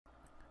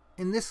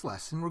In this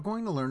lesson, we're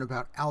going to learn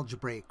about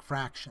algebraic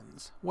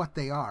fractions, what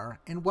they are,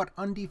 and what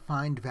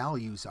undefined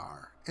values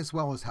are, as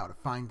well as how to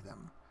find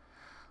them.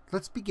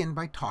 Let's begin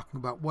by talking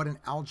about what an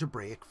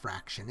algebraic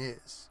fraction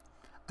is.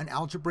 An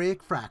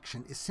algebraic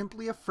fraction is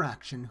simply a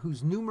fraction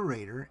whose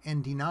numerator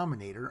and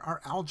denominator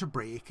are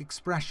algebraic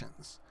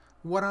expressions.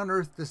 What on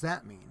earth does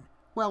that mean?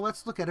 Well,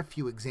 let's look at a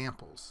few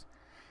examples.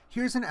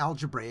 Here's an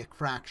algebraic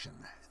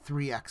fraction,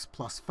 3x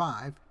plus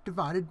 5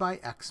 divided by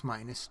x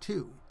minus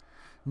 2.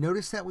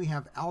 Notice that we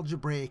have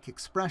algebraic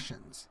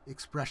expressions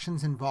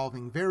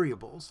involving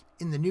variables,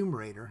 in the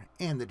numerator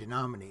and the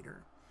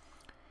denominator.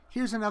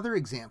 Here's another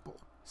example,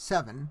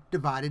 7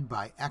 divided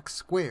by x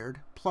squared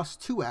plus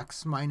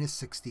 2x minus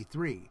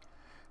 63.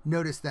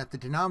 Notice that the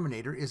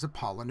denominator is a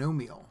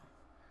polynomial.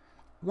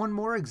 One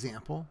more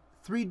example,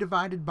 3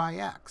 divided by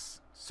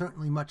x,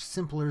 certainly much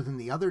simpler than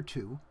the other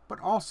two, but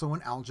also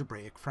an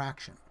algebraic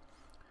fraction.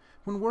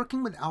 When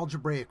working with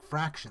algebraic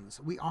fractions,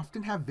 we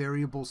often have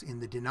variables in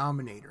the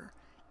denominator,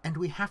 and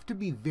we have to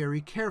be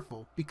very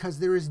careful because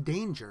there is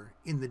danger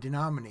in the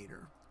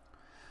denominator.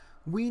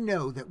 We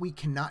know that we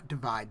cannot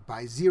divide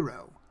by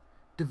 0.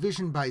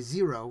 Division by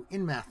 0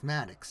 in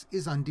mathematics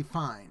is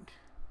undefined.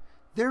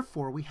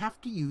 Therefore, we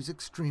have to use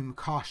extreme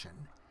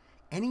caution.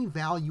 Any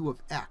value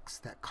of x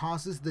that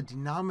causes the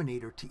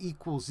denominator to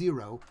equal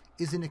 0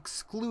 is an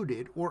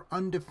excluded or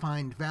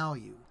undefined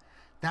value.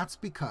 That's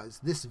because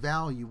this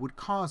value would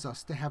cause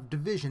us to have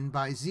division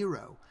by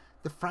 0.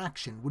 The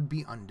fraction would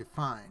be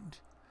undefined.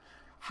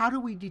 How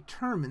do we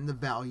determine the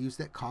values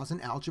that cause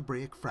an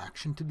algebraic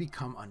fraction to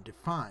become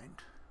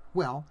undefined?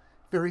 Well,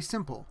 very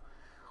simple.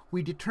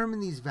 We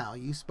determine these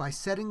values by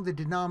setting the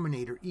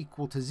denominator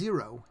equal to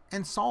 0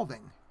 and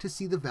solving to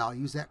see the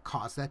values that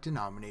cause that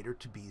denominator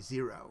to be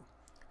 0.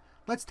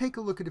 Let's take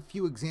a look at a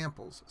few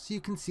examples so you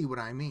can see what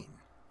I mean.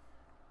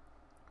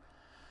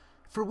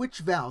 For which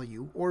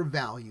value or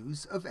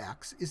values of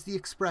x is the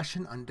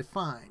expression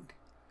undefined?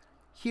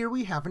 Here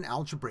we have an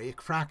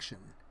algebraic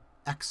fraction,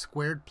 x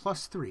squared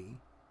plus 3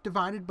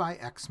 divided by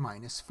x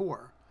minus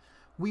 4.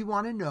 We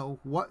want to know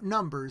what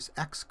numbers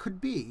x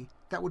could be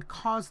that would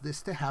cause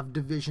this to have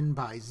division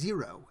by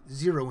 0,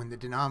 0 in the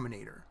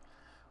denominator.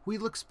 We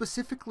look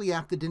specifically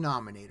at the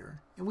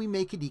denominator and we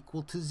make it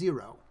equal to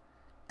 0.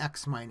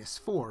 X minus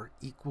 4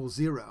 equals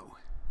 0.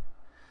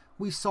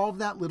 We solve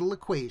that little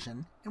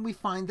equation and we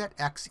find that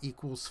x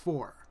equals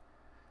 4.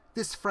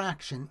 This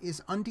fraction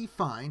is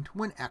undefined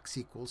when x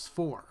equals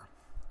 4.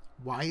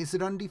 Why is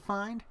it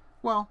undefined?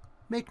 Well,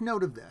 make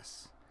note of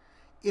this.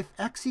 If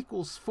x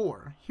equals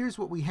 4, here's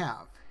what we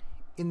have.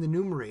 In the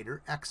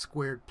numerator, x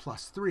squared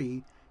plus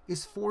 3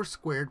 is 4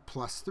 squared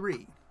plus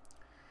 3.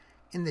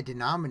 In the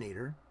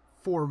denominator,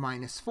 4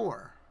 minus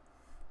 4.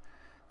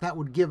 That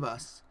would give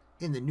us,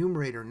 in the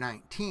numerator,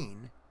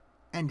 19,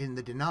 and in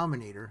the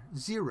denominator,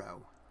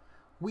 0.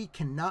 We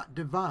cannot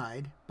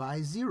divide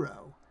by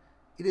 0.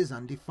 It is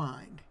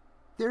undefined.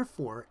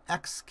 Therefore,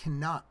 x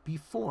cannot be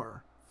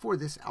 4 for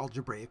this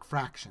algebraic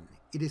fraction.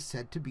 It is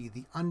said to be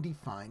the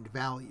undefined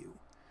value.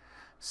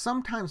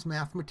 Sometimes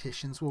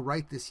mathematicians will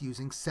write this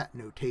using set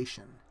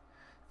notation.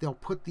 They'll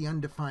put the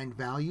undefined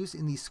values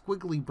in these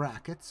squiggly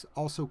brackets,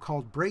 also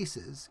called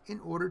braces, in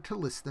order to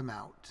list them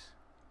out.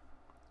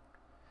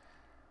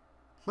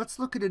 Let's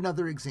look at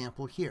another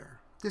example here,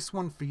 this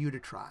one for you to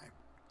try.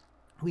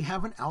 We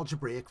have an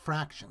algebraic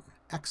fraction,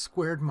 x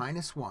squared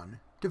minus 1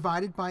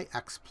 divided by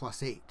x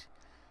plus 8.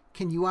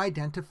 Can you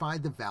identify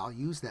the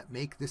values that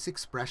make this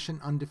expression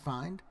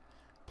undefined?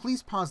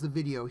 Please pause the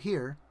video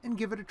here and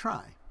give it a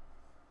try.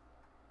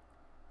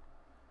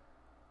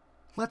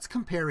 Let's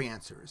compare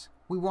answers.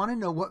 We want to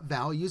know what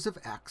values of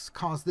x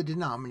cause the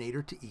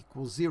denominator to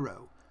equal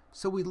 0.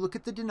 So we look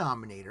at the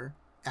denominator,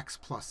 x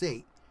plus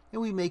 8,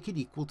 and we make it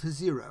equal to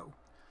 0.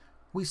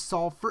 We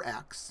solve for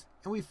x,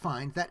 and we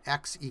find that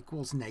x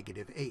equals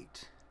negative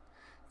 8.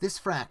 This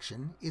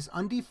fraction is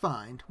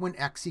undefined when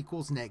x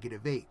equals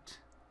negative 8.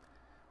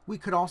 We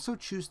could also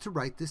choose to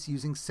write this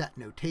using set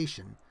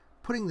notation,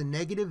 putting the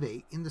negative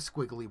 8 in the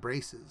squiggly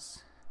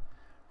braces.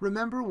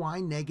 Remember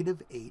why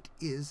negative 8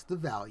 is the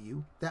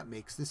value that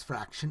makes this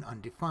fraction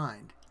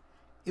undefined.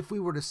 If we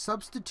were to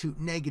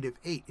substitute negative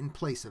 8 in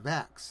place of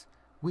x,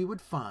 we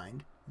would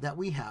find that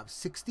we have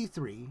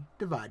 63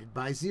 divided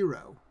by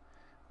 0.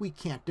 We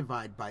can't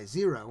divide by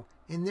 0,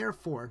 and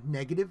therefore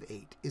negative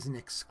 8 is an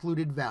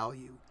excluded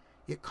value.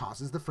 It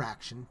causes the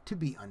fraction to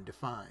be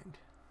undefined.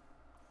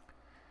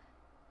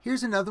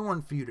 Here's another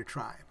one for you to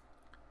try.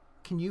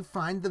 Can you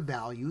find the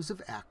values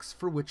of x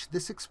for which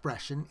this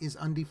expression is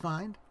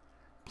undefined?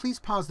 Please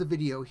pause the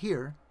video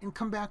here and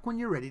come back when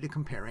you're ready to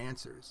compare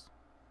answers.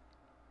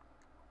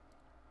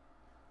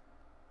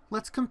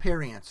 Let's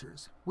compare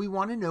answers. We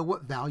want to know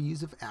what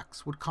values of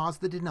x would cause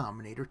the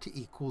denominator to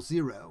equal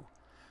 0.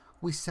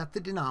 We set the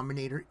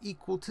denominator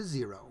equal to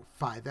 0,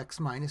 5x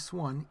minus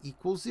 1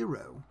 equals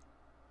 0,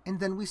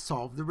 and then we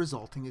solve the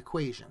resulting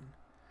equation.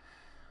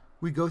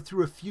 We go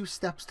through a few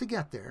steps to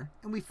get there,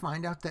 and we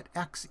find out that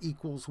x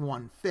equals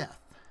 1/5.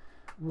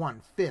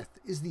 1/5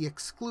 is the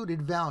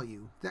excluded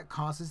value that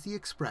causes the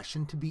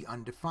expression to be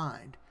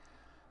undefined.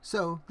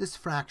 So this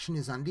fraction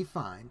is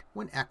undefined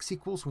when x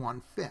equals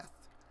 1/5.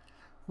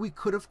 We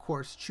could, of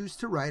course, choose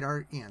to write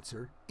our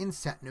answer in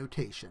set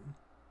notation.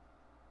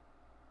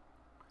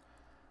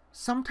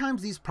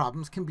 Sometimes these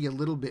problems can be a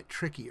little bit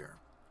trickier.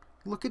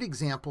 Look at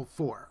example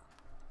 4.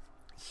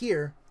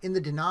 Here, in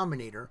the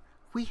denominator,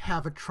 we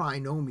have a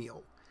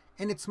trinomial,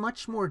 and it's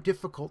much more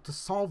difficult to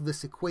solve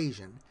this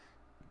equation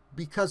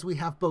because we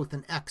have both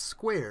an x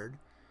squared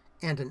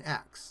and an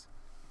x.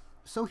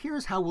 So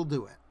here's how we'll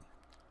do it.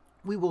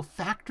 We will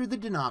factor the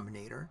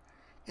denominator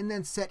and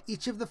then set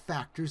each of the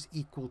factors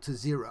equal to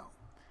 0.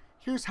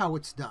 Here's how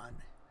it's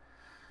done.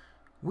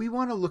 We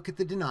want to look at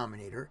the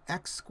denominator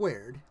x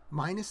squared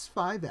minus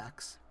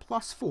 5x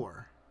plus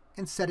 4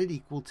 and set it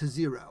equal to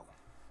 0.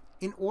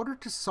 In order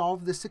to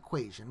solve this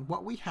equation,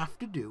 what we have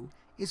to do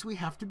is we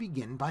have to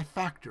begin by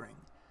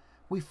factoring.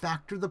 We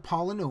factor the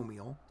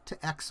polynomial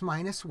to x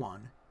minus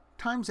 1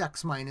 times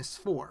x minus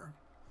 4.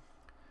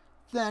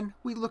 Then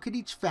we look at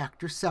each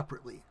factor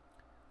separately.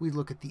 We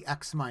look at the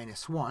x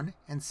minus 1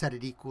 and set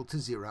it equal to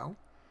 0,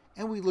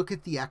 and we look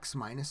at the x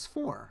minus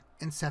 4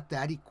 and set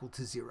that equal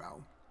to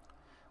 0.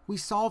 We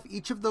solve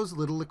each of those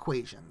little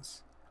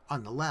equations.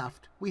 On the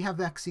left, we have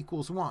x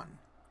equals 1.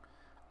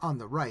 On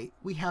the right,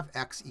 we have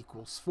x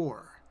equals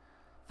 4.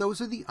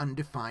 Those are the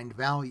undefined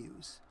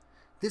values.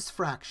 This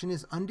fraction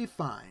is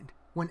undefined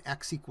when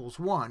x equals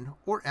 1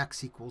 or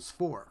x equals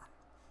 4.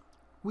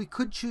 We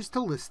could choose to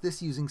list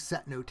this using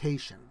set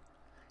notation.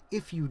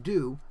 If you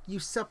do, you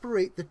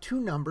separate the two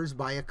numbers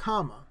by a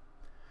comma.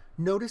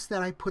 Notice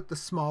that I put the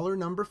smaller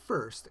number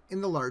first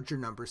and the larger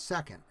number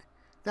second.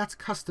 That's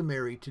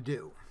customary to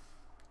do.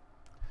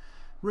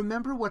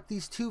 Remember what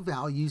these two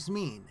values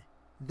mean.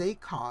 They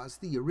cause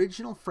the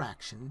original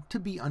fraction to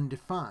be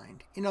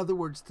undefined, in other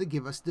words, to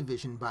give us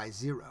division by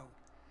 0.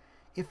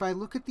 If I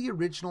look at the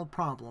original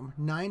problem,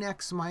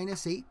 9x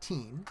minus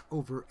 18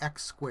 over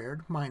x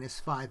squared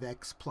minus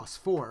 5x plus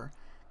 4,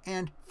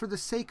 and for the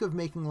sake of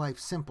making life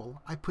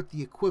simple, I put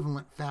the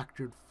equivalent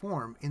factored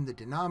form in the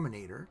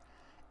denominator,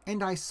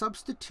 and I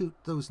substitute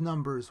those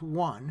numbers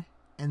 1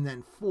 and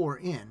then 4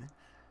 in,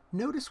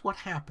 notice what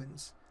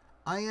happens.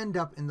 I end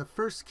up in the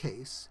first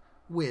case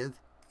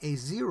with a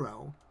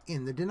 0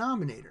 in the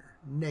denominator,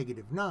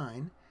 negative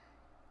 9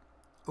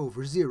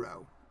 over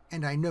 0,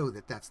 and I know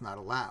that that's not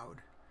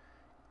allowed.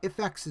 If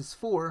x is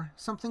 4,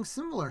 something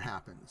similar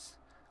happens.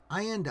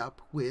 I end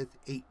up with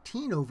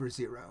 18 over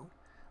 0.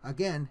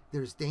 Again,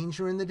 there's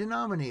danger in the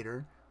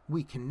denominator.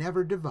 We can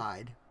never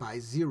divide by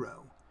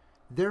 0.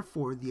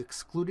 Therefore, the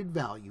excluded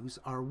values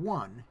are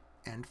 1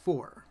 and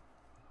 4.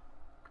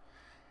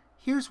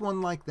 Here's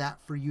one like that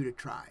for you to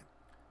try.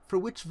 For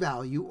which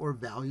value or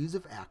values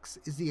of x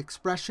is the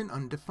expression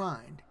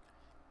undefined?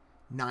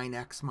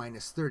 9x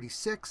minus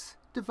 36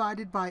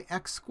 divided by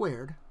x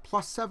squared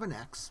plus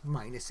 7x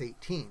minus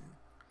 18.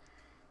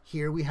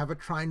 Here we have a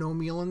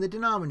trinomial in the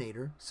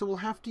denominator, so we'll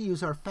have to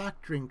use our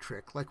factoring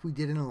trick like we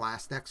did in the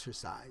last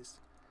exercise.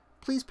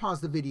 Please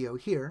pause the video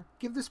here,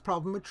 give this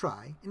problem a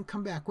try, and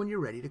come back when you're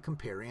ready to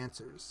compare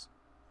answers.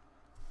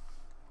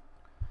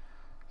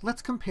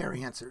 Let's compare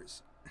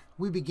answers.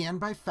 We began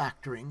by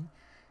factoring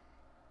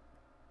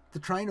the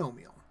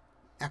trinomial,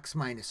 x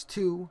minus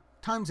 2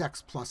 times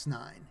x plus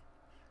 9.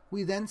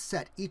 We then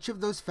set each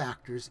of those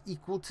factors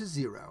equal to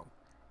 0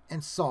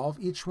 and solve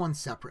each one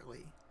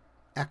separately.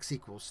 X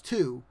equals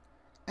 2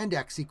 and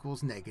x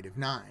equals negative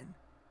 9.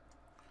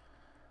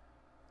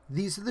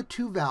 These are the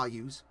two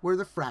values where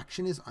the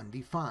fraction is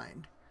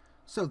undefined.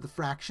 So the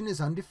fraction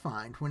is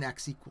undefined when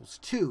x equals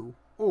 2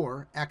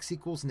 or x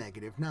equals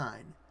negative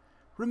 9.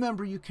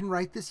 Remember, you can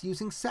write this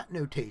using set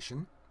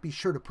notation. Be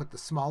sure to put the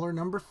smaller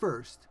number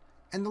first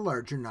and the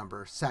larger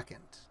number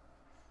second.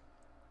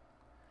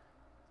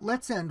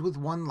 Let's end with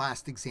one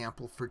last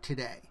example for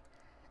today.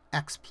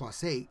 X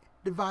plus 8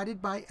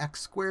 divided by x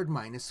squared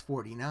minus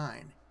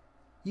 49.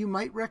 You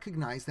might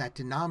recognize that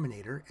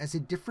denominator as a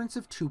difference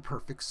of two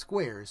perfect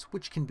squares,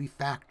 which can be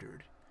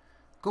factored.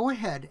 Go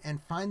ahead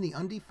and find the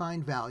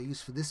undefined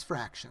values for this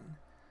fraction.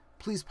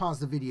 Please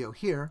pause the video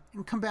here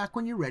and come back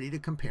when you're ready to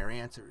compare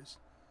answers.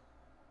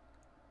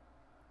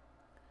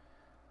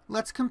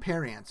 Let's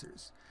compare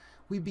answers.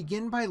 We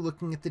begin by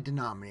looking at the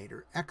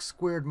denominator, x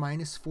squared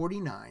minus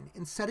 49,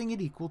 and setting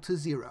it equal to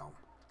 0.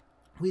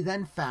 We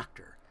then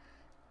factor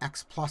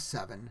x plus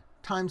 7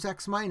 times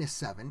x minus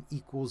 7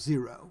 equals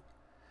 0.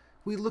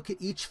 We look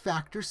at each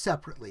factor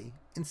separately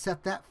and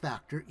set that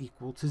factor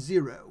equal to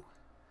 0.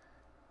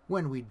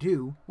 When we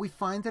do, we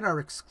find that our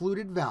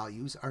excluded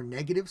values are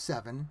negative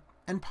 7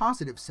 and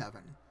positive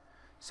 7.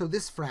 So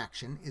this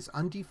fraction is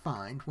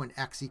undefined when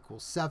x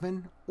equals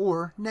 7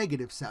 or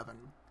negative 7.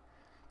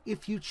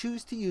 If you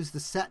choose to use the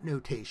set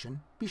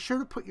notation, be sure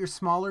to put your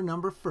smaller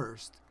number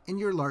first and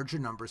your larger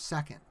number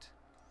second.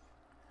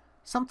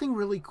 Something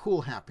really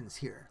cool happens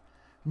here.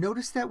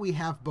 Notice that we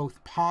have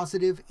both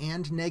positive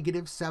and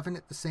negative 7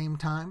 at the same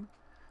time.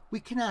 We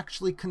can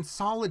actually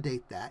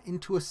consolidate that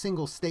into a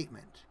single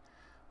statement.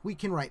 We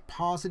can write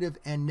positive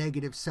and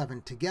negative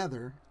 7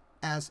 together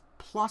as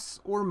plus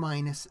or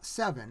minus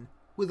 7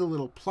 with a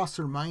little plus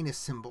or minus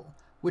symbol,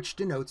 which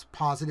denotes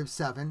positive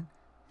 7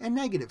 and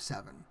negative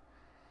 7.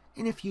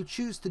 And if you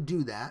choose to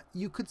do that,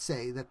 you could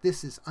say that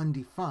this is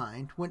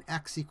undefined when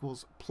x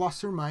equals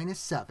plus or minus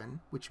 7,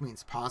 which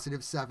means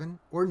positive 7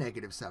 or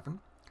negative 7,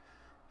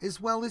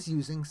 as well as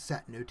using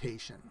set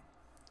notation.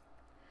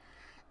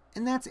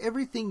 And that's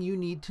everything you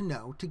need to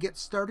know to get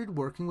started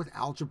working with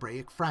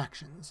algebraic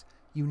fractions.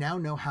 You now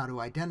know how to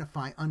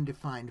identify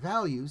undefined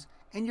values,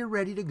 and you're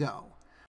ready to go.